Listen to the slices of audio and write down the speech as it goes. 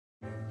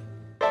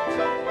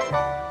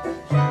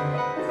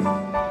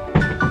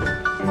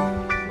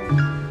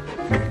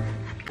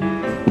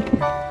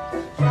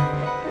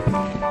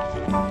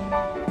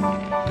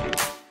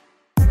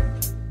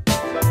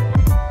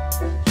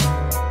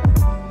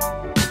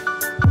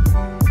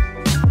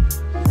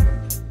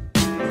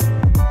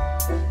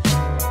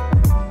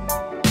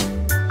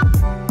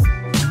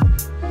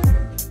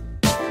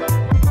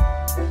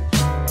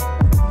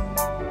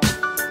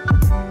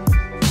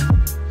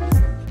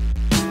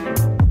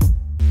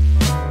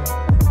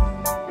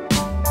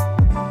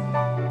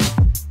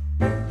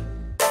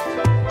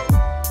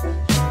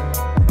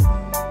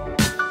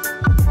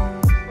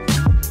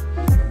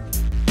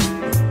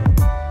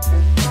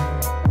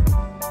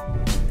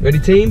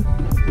Ready, team?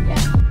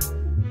 Yeah.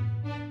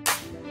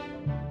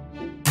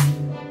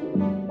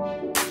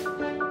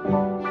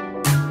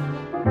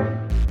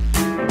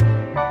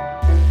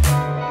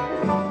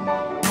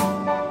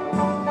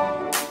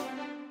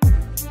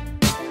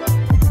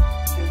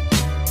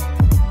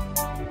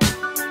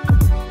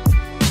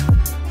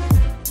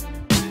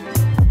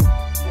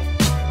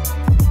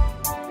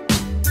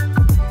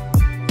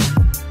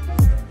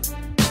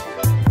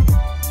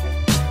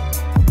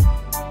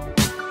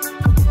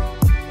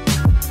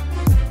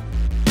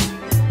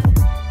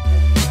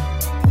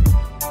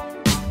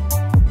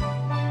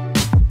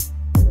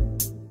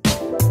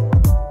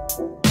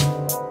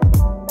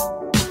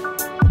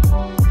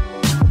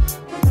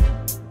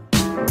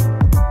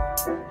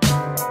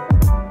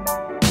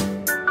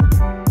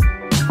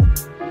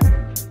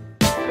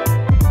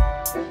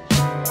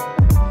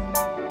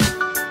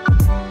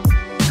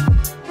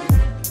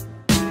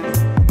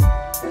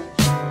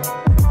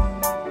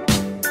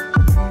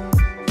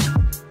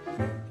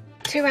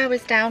 2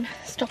 hours down,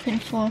 stopping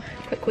for a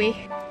quick wee.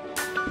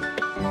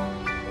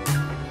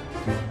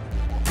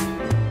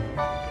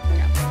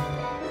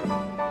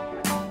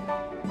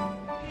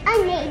 I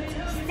need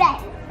to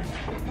soap.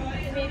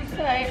 You need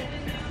soap?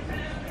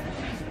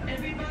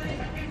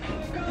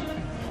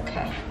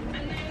 Okay.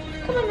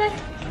 Come on then.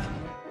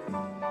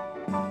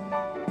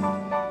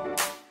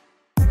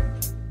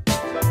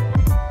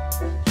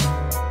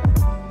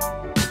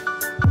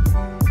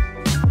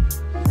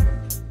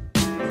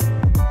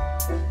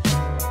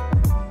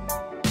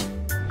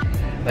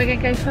 We're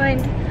gonna go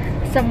find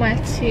somewhere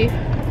to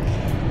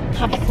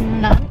have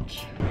some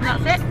lunch.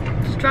 That's it,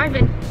 just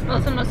driving.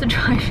 Lots and lots of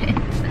driving.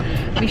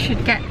 We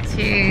should get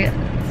to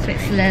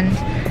Switzerland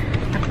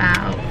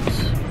about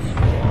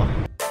 4.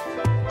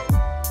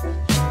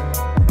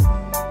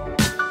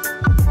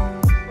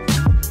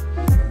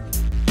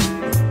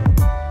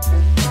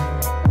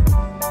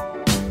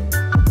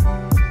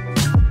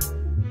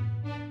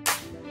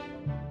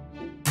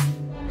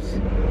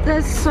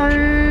 There's so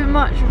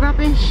much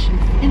rubbish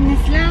in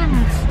this land.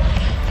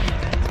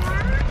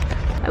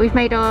 We've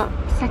made our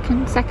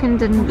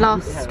second and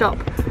last stop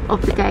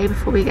of the day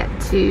before we get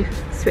to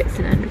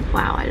Switzerland.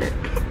 Wow, I look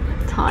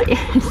tired.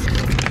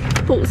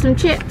 Bought some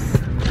chips,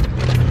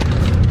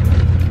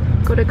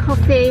 got a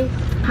coffee,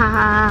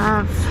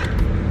 have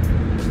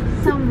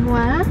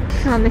somewhere,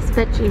 found this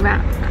veggie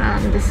wrap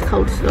and this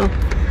coleslaw.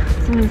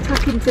 So I'm going to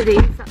tuck into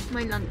these. That's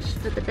my lunch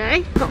for the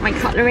day. Got my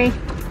cutlery.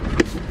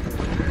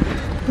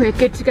 We're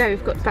good to go.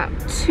 We've got about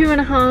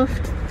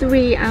 2.5 to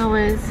 3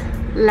 hours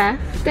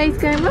left. Day's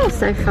going well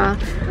so far.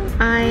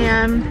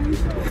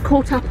 I've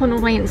caught up on all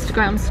my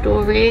Instagram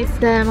stories.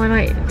 I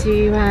might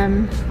do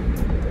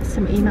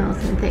some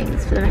emails and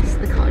things for the rest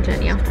of the car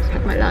journey after I've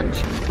had my lunch.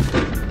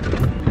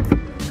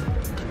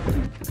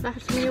 Have I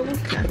had some of your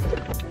water?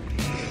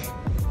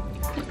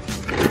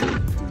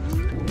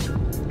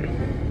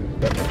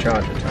 Got the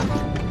charger time.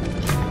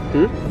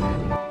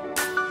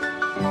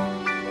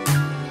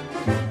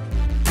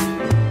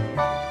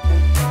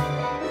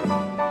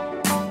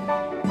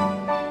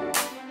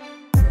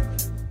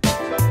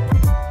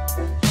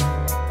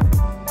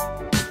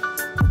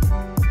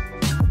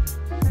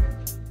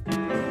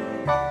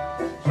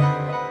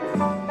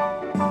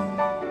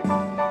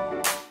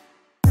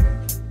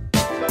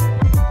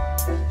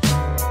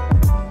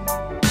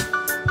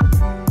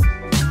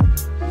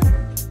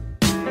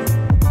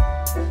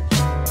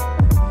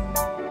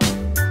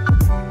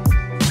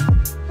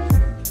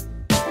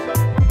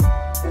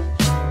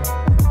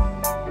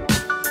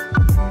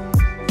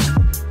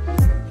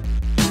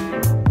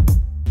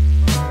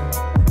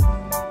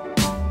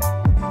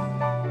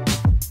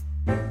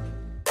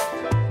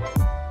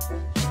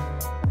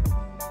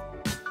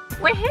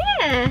 We're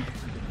here!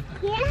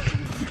 Yeah.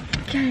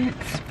 Go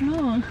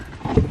explore.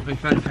 Have you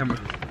found the camera?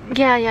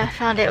 Yeah, I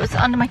found it. It was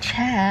under my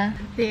chair.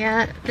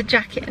 The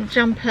jacket and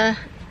jumper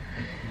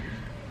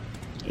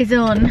is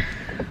on.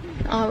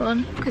 Are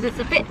on because it's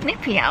a bit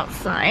nippy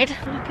outside.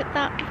 Look at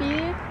that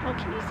view. Oh,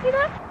 can you see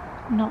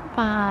that? Not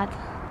bad.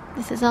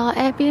 This is our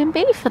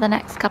Airbnb for the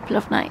next couple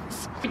of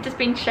nights. We've just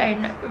been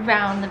shown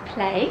around the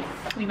place.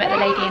 We met the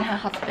lady and her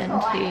husband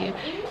who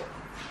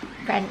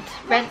rent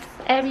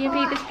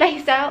Airbnb this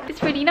place out.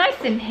 It's really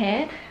nice in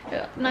here.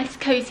 Got a nice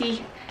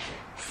cozy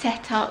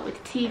setup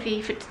with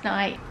TV for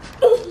tonight.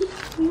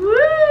 Woo!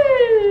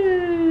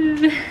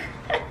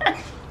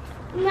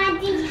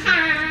 Muddy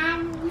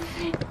hands.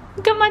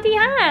 Got muddy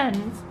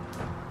hands.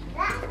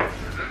 That's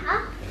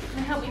Can I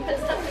help you put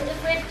stuff in the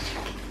fridge?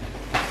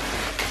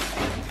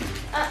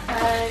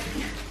 Uh-oh.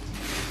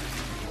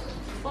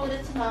 All the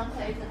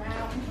tomatoes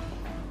around.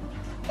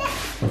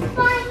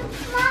 fun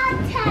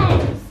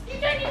tomatoes. You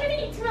don't even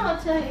eat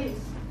tomatoes.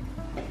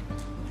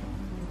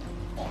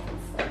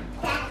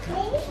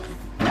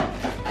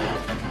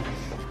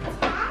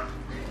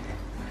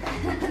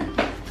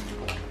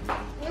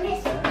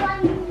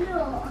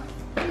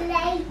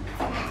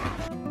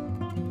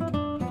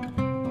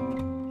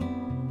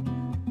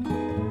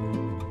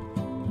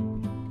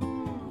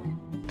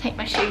 Take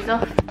my shoes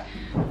off,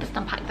 just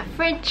unpack the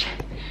fridge,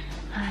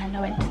 and I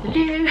went to the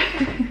loo.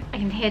 I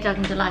can hear Doug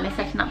and Delilah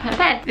setting up her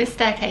bed. This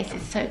staircase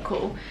is so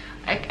cool.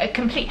 A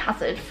complete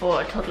hazard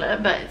for a toddler,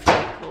 but it's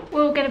very cool.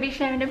 We're going to be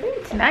sharing a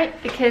room tonight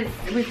because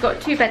we've got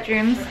 2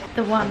 bedrooms.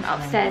 The one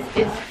upstairs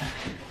is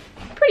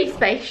pretty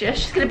spacious.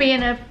 She's going to be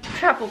in a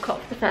travel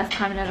cot for the first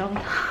time in a long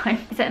time.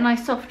 Is it a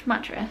nice soft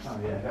mattress? Oh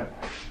yeah.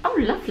 Oh,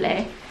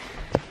 lovely.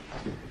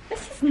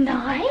 This is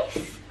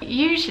nice.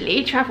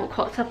 Usually travel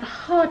cots have the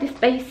hardest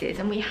bases,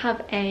 and we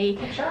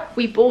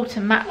bought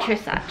a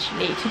mattress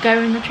actually to go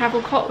in the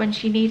travel cot when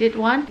she needed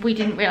one. We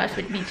didn't realise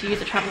we'd need to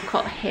use a travel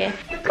cot here.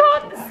 You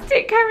can't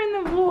stick her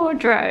in the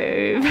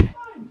wardrobe.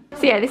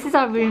 So yeah, this is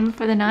our room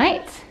for the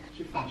night.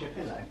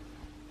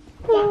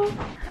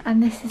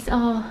 And this is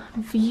our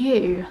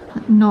view.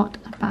 Not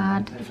a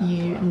bad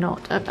view,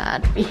 not a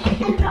bad view.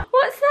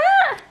 What's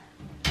that?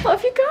 What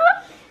have you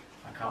got?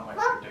 I can't wait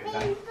for a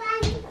duvet.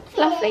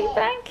 Fluffy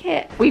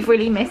blanket. We've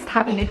really missed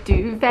having a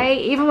duvet.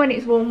 Even when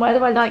it's warm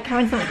weather, I like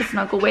having something to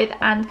snuggle with,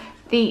 and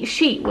the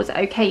sheet was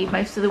okay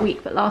most of the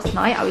week, but last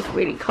night I was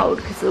really cold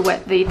because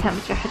the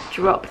temperature had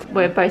dropped.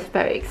 We're both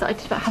very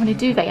excited about having a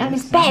duvet. And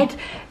this bed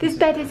is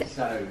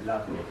So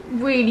lovely.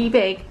 really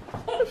big.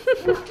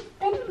 No,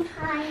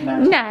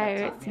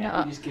 it's not.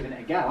 You're just giving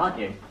it a go, aren't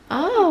you?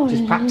 Oh,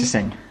 Just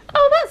practicing.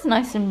 Oh, that's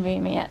nice and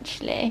roomy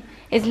actually.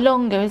 It's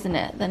longer, isn't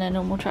it, than a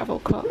normal travel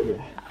cot?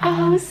 Yeah.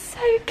 Oh, so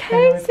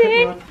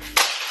cozy.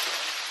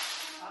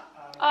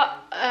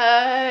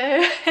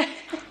 Uh-oh.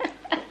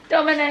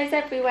 Dominoes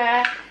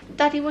everywhere.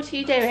 Daddy, what are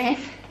you doing?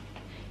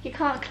 You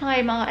can't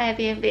climb our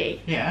Airbnb.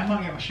 Yeah, I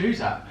might get my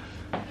shoes out.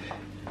 Are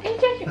you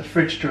joking? The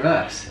fridge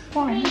traverse.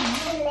 Why?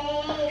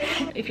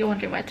 If you're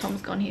wondering where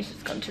Tom's gone, he's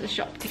just gone to the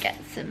shop to get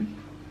some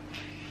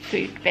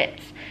food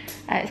bits.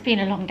 It's been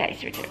a long day,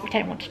 so we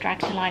don't want to drag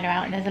Delilah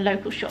out, and there's a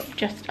local shop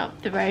just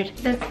up the road.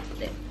 There's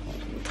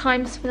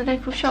times for the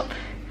local shop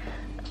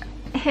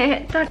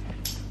here. I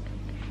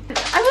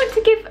want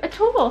to give a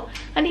tour.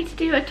 I need to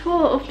do a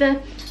tour of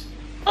the...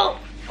 Oh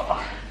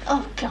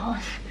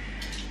gosh.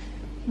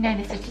 You know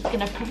this is just going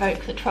to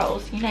provoke the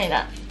trolls, you know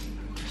that?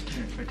 Just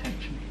doing it for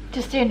attention.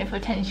 Just doing it for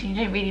attention. You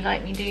don't really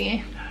like me, do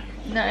you?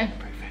 No.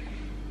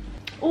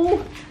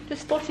 Oh,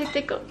 just spotted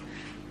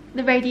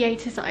the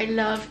radiators that I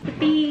love. The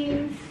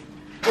beams.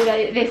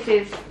 Although this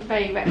is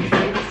very retro,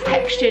 this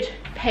textured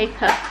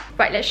paper.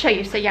 Right, let's show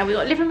you. So yeah, we've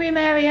got living room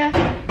area,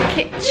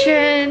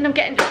 kitchen. I'm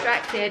getting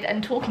distracted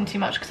and talking too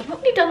much because I've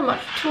not really done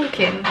much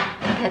talking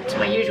compared to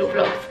my usual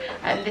vlogs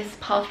this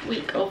past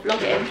week of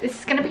vlogging. This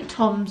is going to be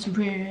Tom's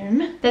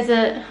room. There's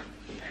a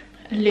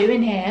loo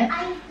in here.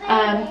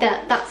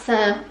 That's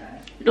a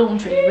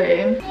laundry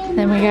room.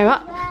 Then we go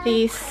up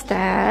these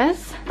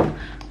stairs.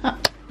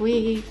 Up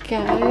we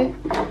go.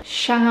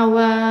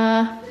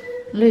 Shower,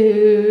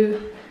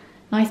 loo,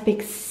 nice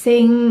big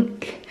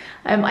sink.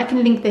 I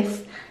can link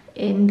this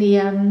in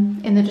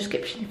the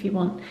description if you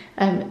want.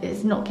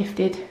 It's not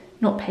gifted,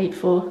 not paid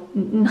for,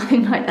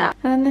 nothing like that.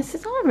 And then this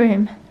is our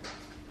room.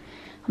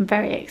 I'm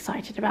very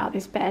excited about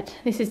this bed.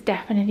 This is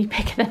definitely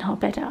bigger than our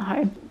bed at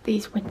home.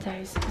 These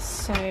windows are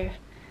so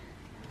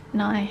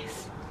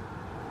nice.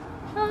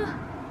 Oh,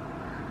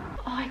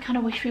 I kind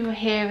of wish we were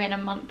here in a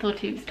month or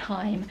two's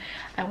time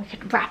and we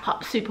could wrap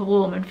up super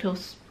warm and feel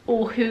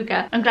all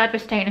hygge. I'm glad we're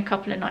staying a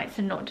couple of nights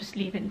and not just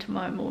leaving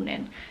tomorrow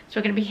morning. So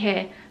we're going to be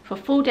here for a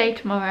full day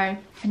tomorrow,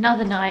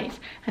 another night,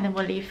 and then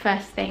we'll leave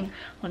first thing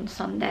on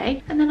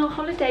Sunday. And then our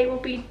holiday will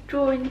be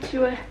drawing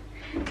to an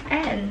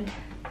end.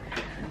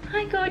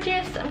 Hi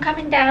gorgeous, I'm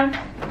coming down.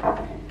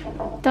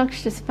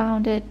 Doug's just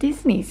found a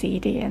Disney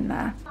CD in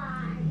there.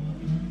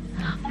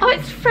 Oh,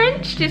 it's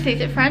French Disney,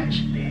 is it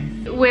French?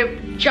 We're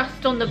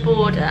just on the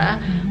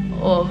border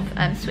of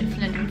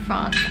Switzerland and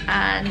France,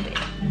 and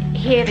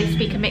here they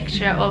speak a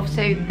mixture of,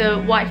 so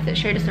the wife that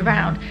showed us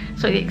around,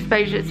 so the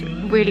exposure is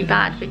really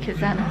bad because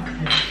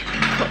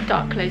she's got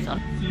dark clothes on.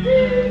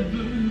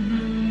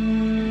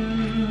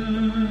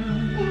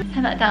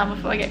 Turn that down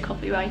before I get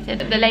copyrighted.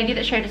 The lady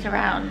that showed us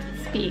around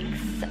speaks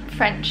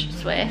French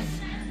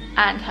Swiss,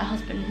 and her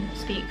husband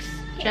speaks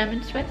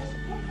German Swiss?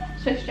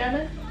 Swiss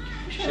German?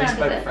 She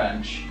spoke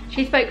French.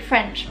 She spoke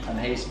French. And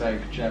he spoke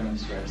German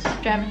Swiss.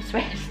 German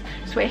Swiss.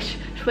 Swish,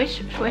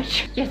 swish,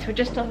 swish. Yes, we're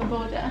just on the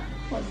border.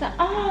 What's that?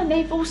 Oh, and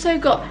they've also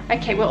got...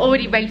 Okay, we're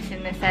already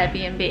rating this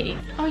Airbnb.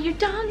 Oh, you're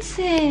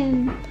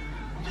dancing.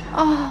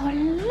 Oh,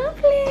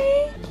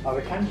 lovely. Oh,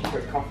 we can just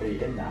put coffee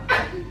in that.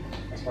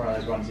 That's one of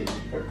those ones you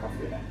just put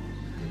coffee in it.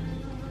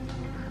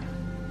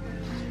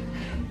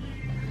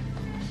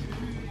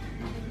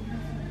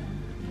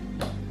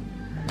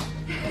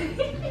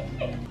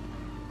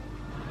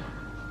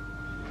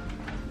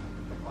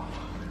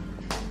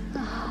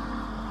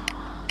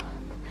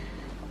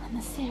 And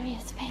the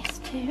serious face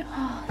too.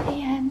 Oh, the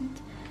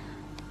end.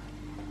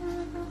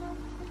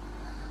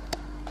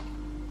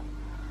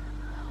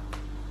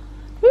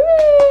 Woo!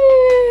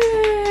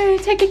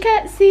 Take a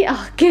curtsy.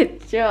 Oh,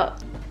 good job.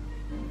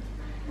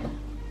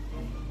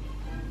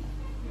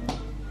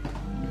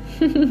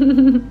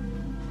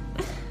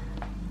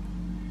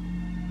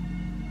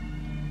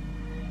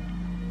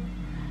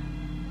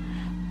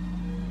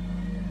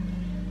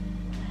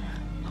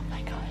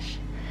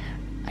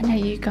 I know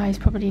you guys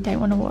probably don't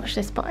want to watch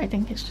this, but I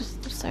think it's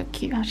just so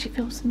cute how she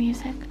feels the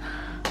music.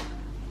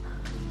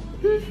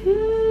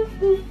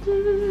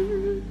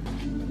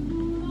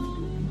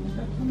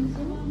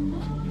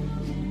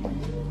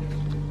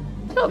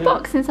 Got a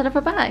box instead of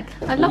a bag.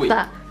 I love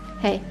that.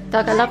 Hey,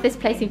 Doug, I love this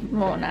place even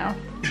more now.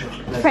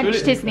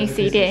 French Disney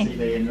CD.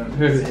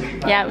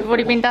 Yeah, we've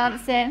already been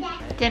dancing.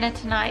 Dinner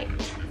tonight.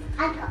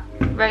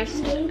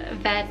 Roast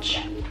veg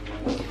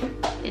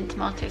in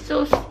tomato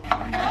sauce.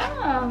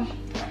 Oh.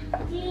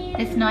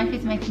 This knife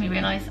is making me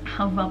realise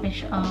how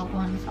rubbish our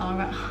ones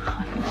are at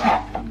home.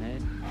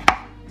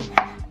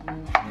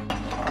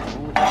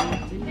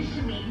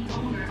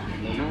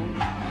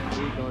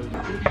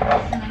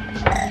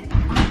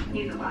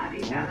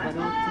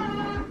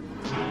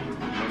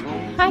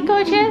 Hi,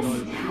 gorgeous.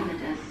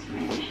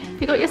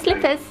 You got your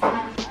slippers?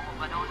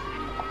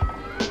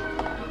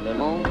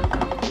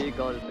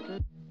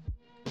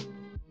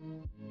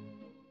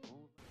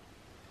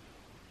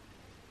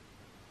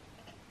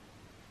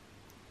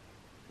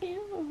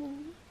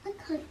 I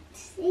can't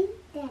see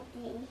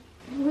Daddy.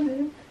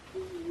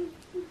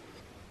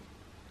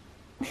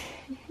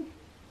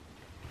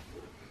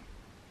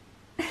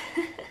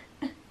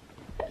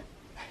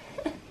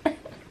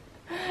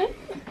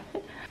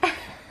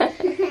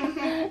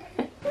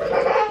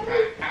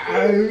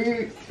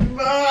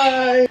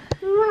 Bye!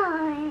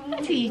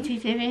 What are you two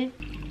doing?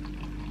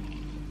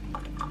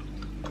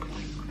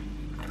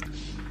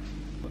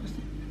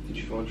 Did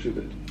you find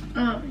sugar?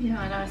 Oh, yeah,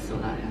 I know, I saw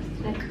that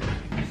yesterday.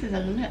 This is a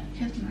look,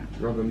 isn't it?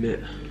 Rubber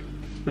mitt.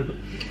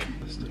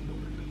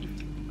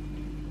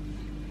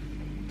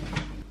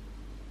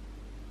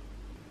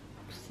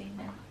 Seen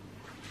it.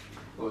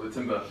 Oh, the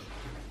timber.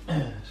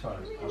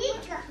 Sorry. You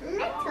got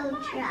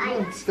little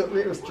stripes. It's got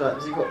little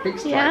stripes, you've got big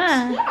stripes.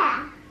 Yeah.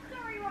 Yeah.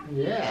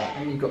 Yeah,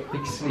 and you've got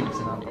big sleeves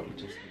and I've got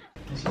just...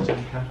 This is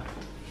jumper.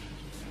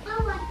 I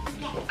want to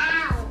get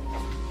out.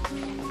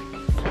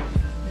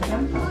 The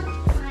jumper?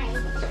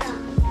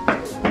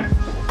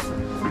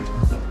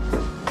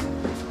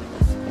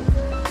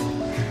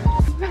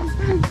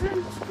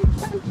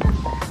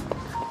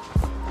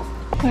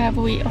 Where are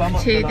we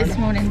off to this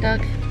morning,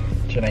 Doug?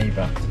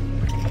 Geneva.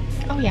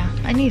 Oh yeah,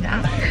 I knew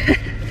that.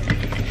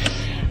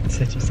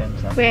 City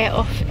centre. We're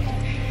off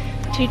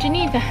to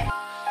Geneva.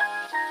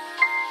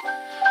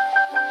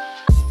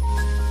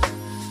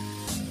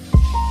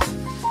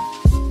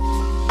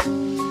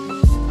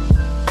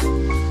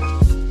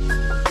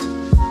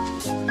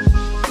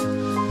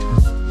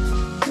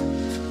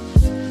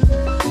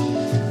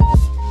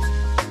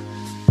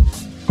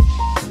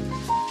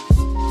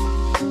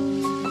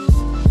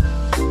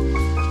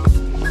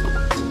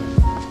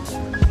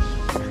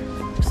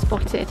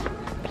 Spotted a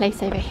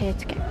place over here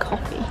to get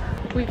coffee.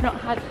 We've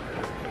not had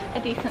a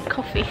decent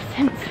coffee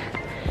since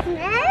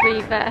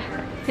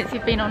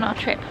we've been on our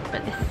trip,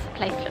 but this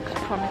place looks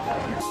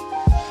promising.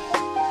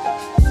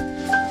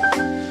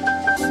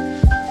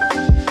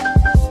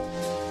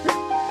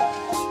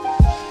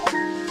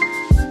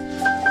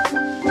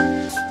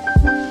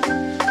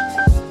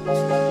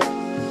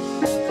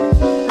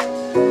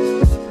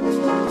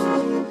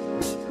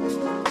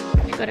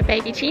 We've got a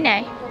baby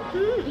chino.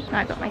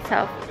 I got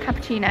myself a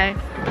cappuccino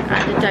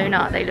and a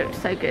donut. They looked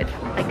so good,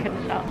 I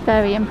couldn't stop.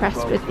 Very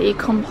impressed with the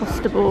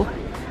compostable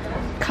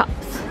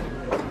cups.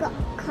 Got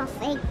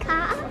coffee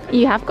cup.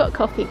 You have got a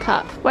coffee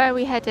cup. Where are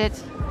we headed?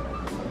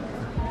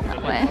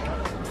 That way,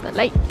 to the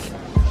lake.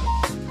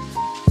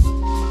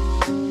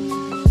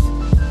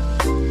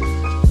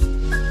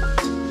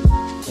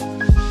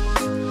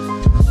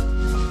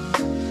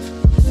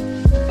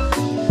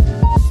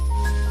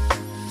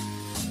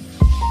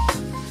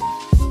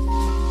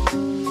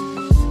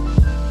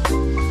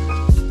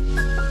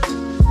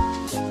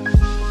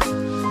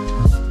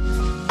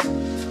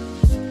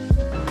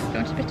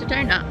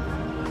 Donut.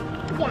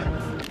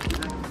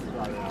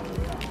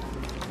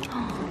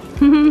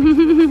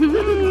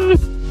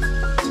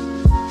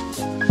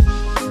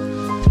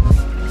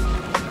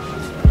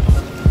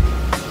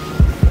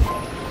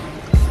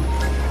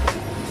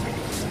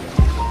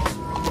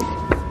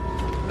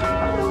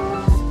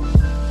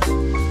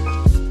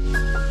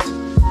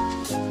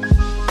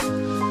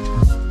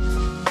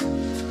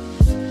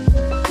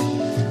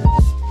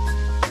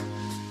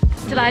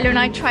 Delilah and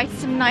I tried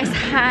some nice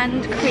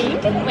hand cream,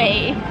 didn't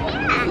we?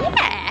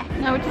 Yeah.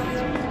 Now we're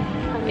just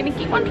gonna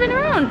keep wandering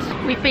around.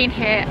 We've been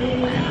here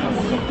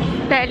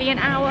barely an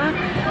hour,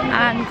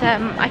 and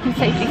I can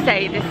safely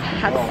say this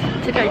has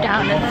to go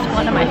down as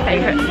one of my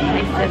favourite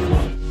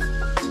places.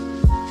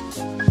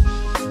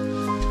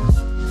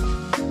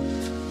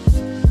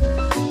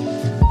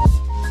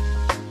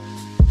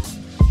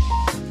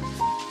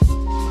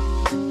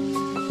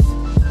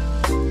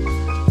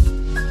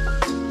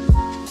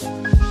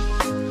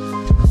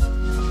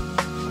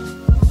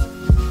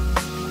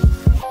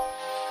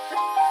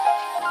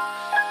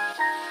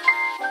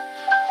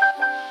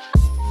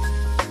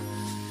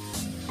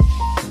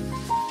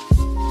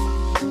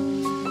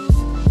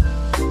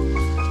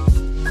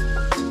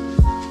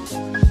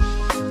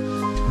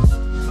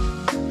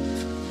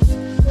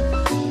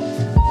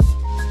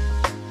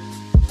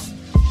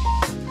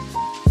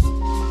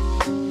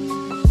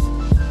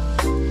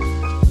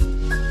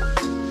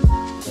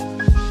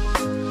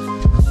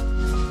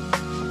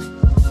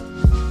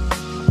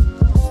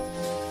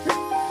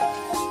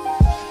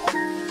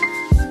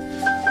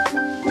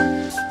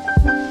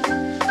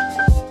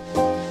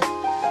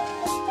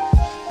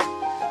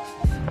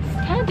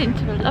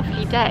 into a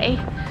lovely day.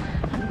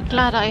 I'm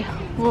glad I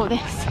wore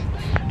this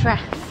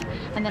dress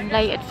and then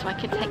layered so I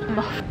could take them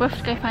off. We'll have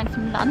to go find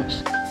some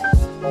lunch.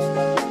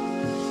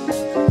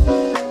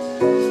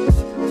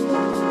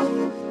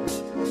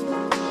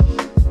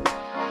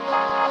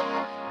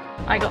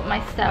 I got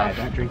myself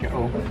don't drink it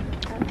all.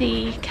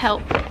 the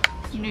kelp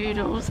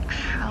noodles.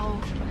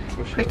 How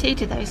pretty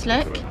do those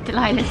look?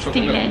 Delilah's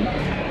stealing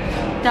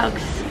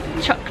Doug's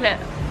chocolate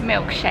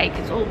milkshake.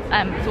 It's all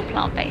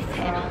plant-based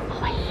here. Oh,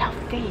 I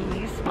love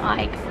these.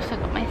 I also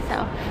got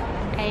myself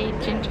a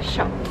ginger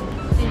shot.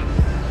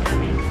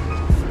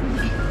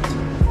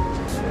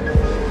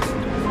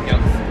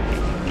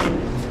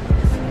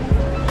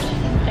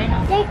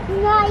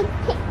 Don't like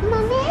it,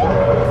 Mummy?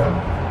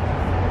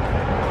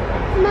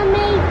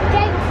 Mummy,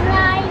 don't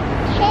like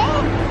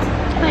it?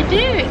 I do,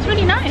 it's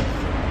really nice.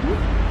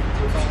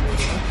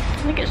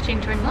 I think it's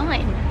ginger and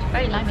lime. It's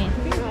very limey.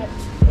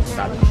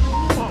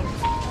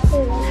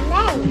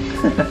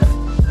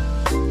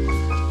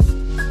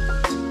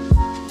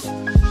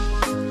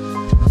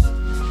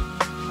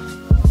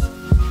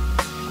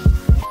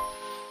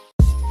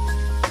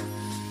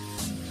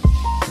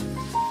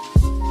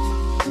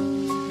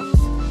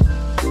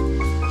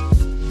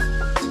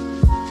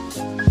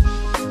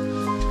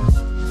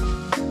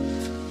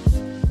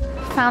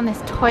 Found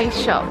this toy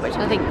shop which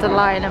I think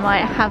Delilah might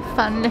have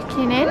fun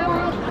looking in.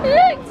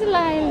 Look,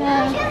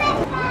 Delilah!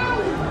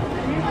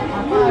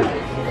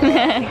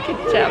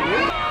 Good job.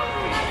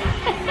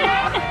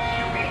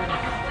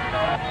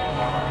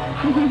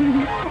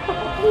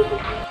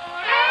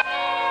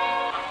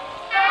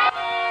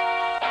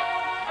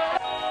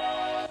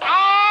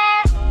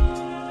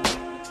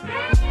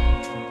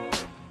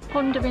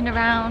 Wandering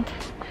around,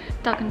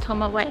 Doug and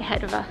Tom are way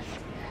ahead of us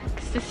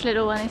because this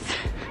little one is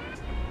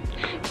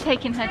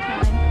taking her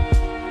time.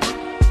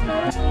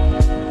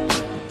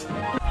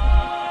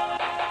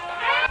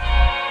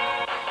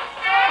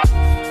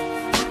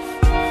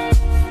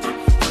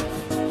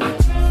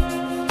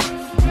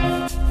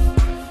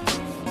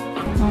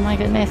 Oh my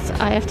goodness,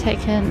 I have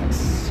taken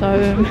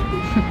so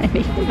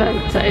many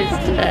photos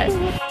today.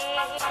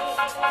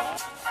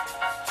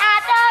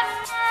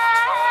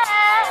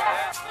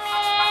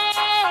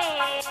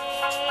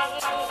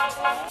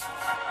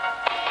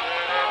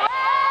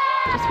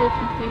 Just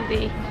walking through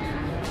the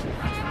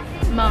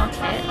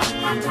market.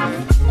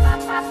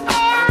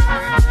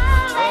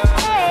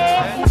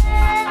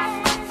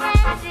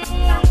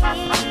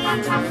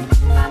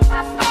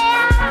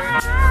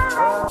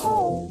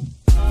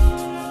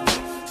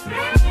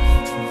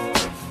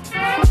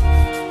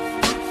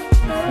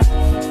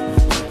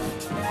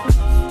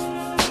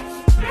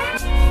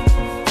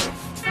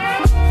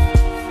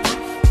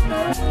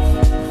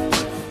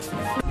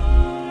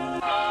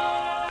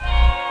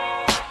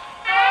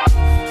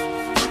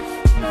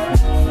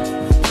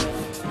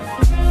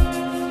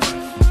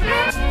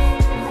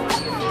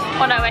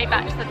 On our way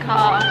back to the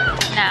car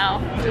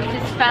now, we've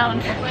just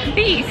found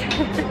these.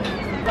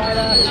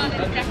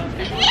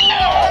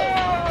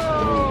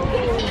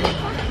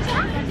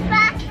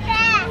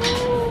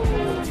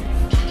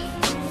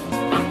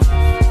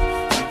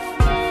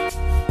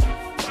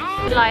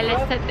 Delilah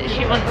said that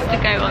she wants to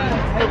go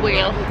on the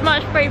wheel.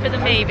 Much braver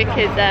than me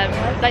because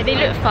like they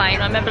look fine.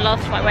 I remember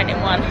last time I went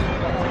in one,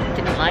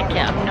 didn't like it.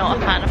 I'm not a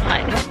fan of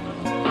heights.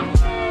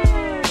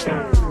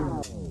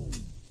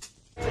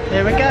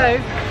 Here we go.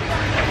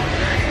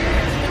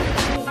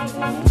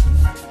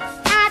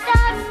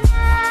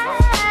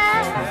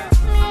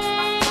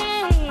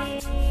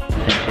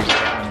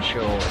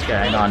 Unsure what's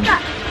going on.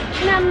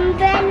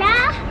 Umbrella,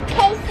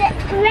 taste it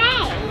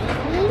rain.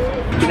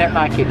 If you don't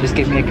like it, just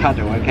give me a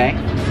cuddle, okay?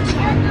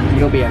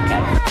 You'll be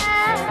okay.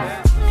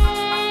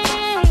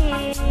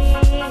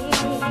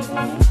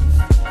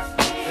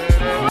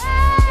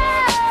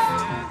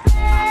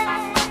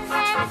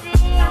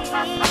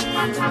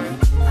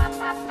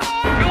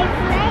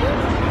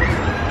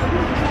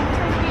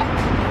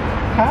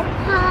 Huh?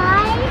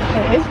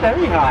 Hi. It is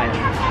very high.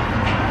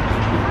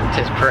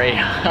 It is pretty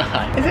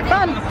high. Is it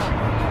fun?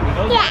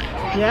 Yeah.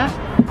 Yeah?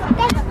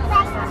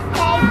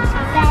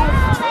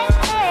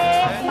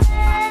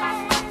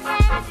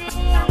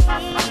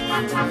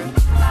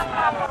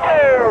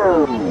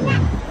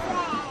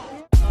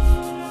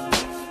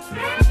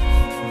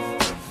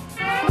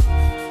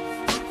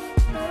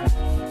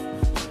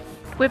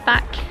 We're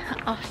back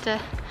after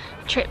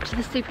a trip to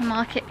the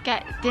supermarket,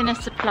 get dinner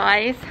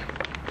supplies.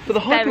 But the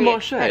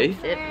hypermarché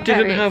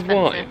didn't have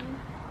wine.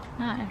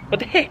 No. What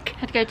the heck?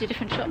 Had to go to a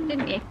different shop,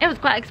 didn't you? It was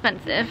quite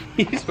expensive.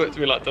 You spoke to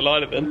me like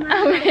Delilah then.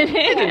 Oh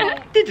really?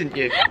 Didn't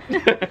you?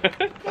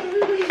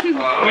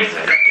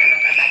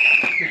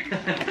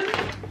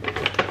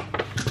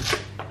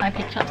 I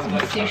picked up some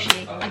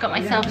sushi. I got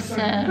myself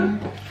some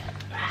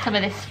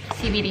of this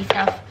CBD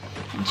stuff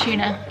and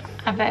tuna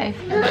avo. I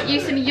got you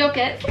some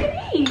yogurt. Look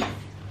at these.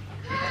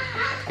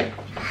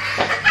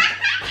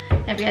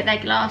 Every other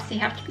glass, so you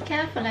have to be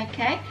careful,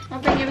 okay? I'll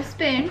bring you a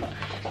spoon.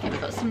 Yeah,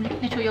 we've got some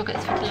little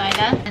yogurts for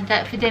Delilah. And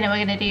for dinner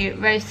we're going to do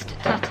roast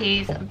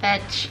tatties,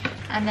 veg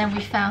And then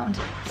we found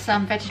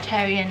some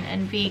vegetarian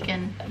and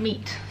vegan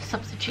meat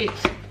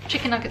substitutes.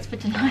 Chicken nuggets for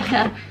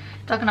tonight.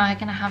 Doug and I are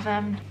gonna have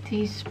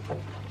these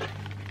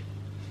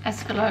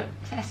escallops.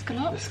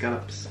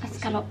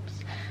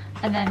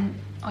 And then,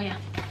 oh yeah,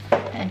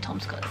 and then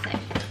Tom's got the same.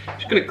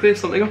 Just gonna clear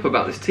something up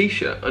about this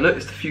t-shirt. I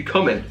noticed a few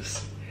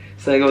comments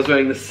saying I was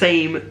wearing the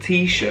same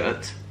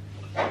t-shirt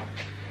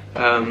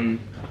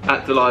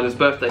at Delilah's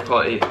birthday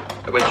party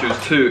when she was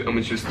 2 and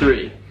when she was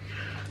 3.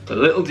 But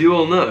little do you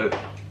all know,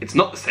 it's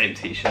not the same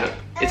t-shirt.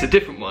 It's a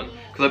different one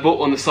because I bought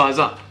one the size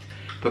up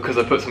because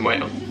I put some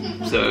weight on.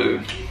 So.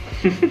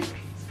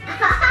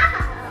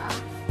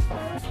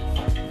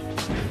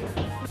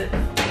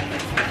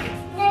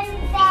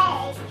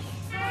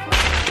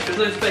 There's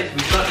no space. We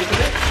start with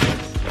it.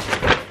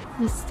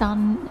 The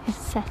sun is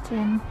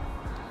setting.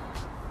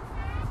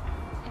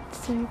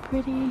 It's so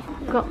pretty.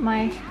 Got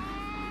my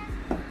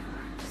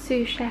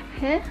sous chef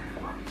here.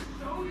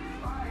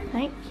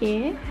 Thank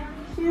you.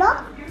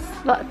 Lots.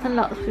 Lots and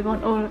lots. We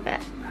want all of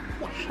it.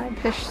 Should I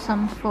push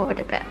some forward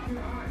a bit?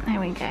 There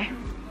we go.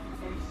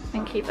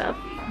 Thank you, Bub.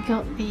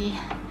 Got the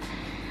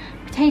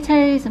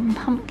potatoes and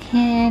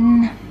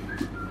pumpkin,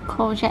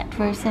 courgette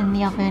roast in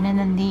the oven, and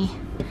then the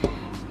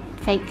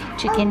fake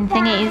chicken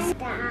thingies.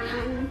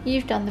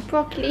 You've done the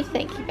broccoli,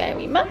 thank you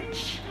very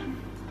much.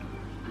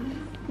 I'm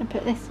gonna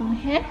put this on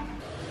here.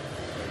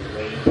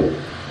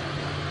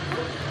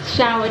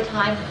 Shower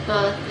time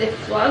for this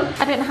one.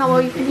 I don't know how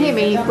well you can hear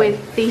me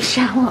with the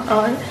shower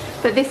on,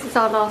 but this is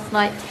our last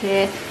night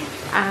here,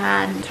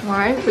 and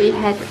tomorrow we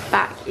head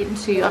back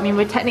into, I mean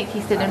we're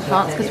technically still in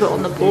France because we're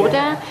on the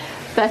border,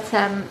 but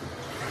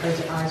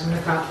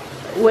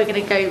we're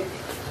gonna go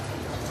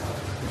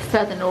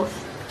further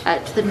north,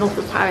 to the north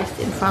of Paris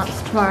in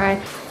France tomorrow.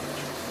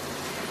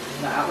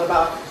 A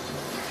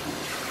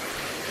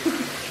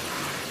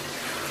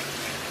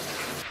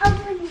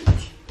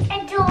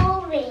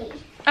story.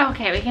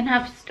 Okay, we can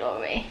have a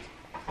story.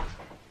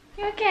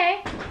 You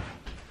okay?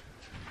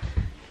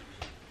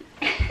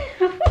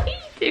 What are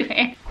you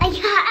doing? I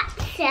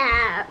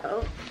got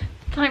so.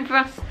 Time for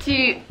us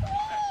to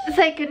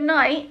say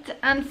goodnight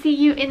and see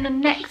you in the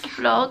next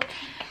vlog.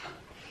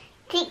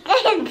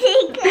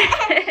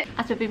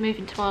 As we'll be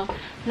moving to our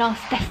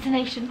last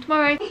destination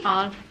tomorrow,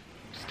 I'll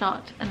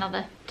start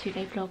another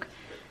 2-day vlog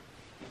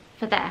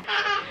for there.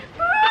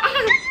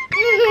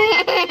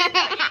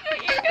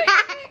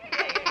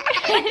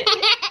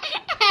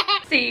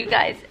 See you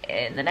guys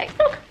in the next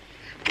vlog.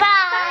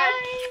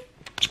 Bye.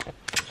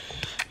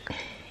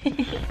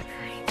 Bye.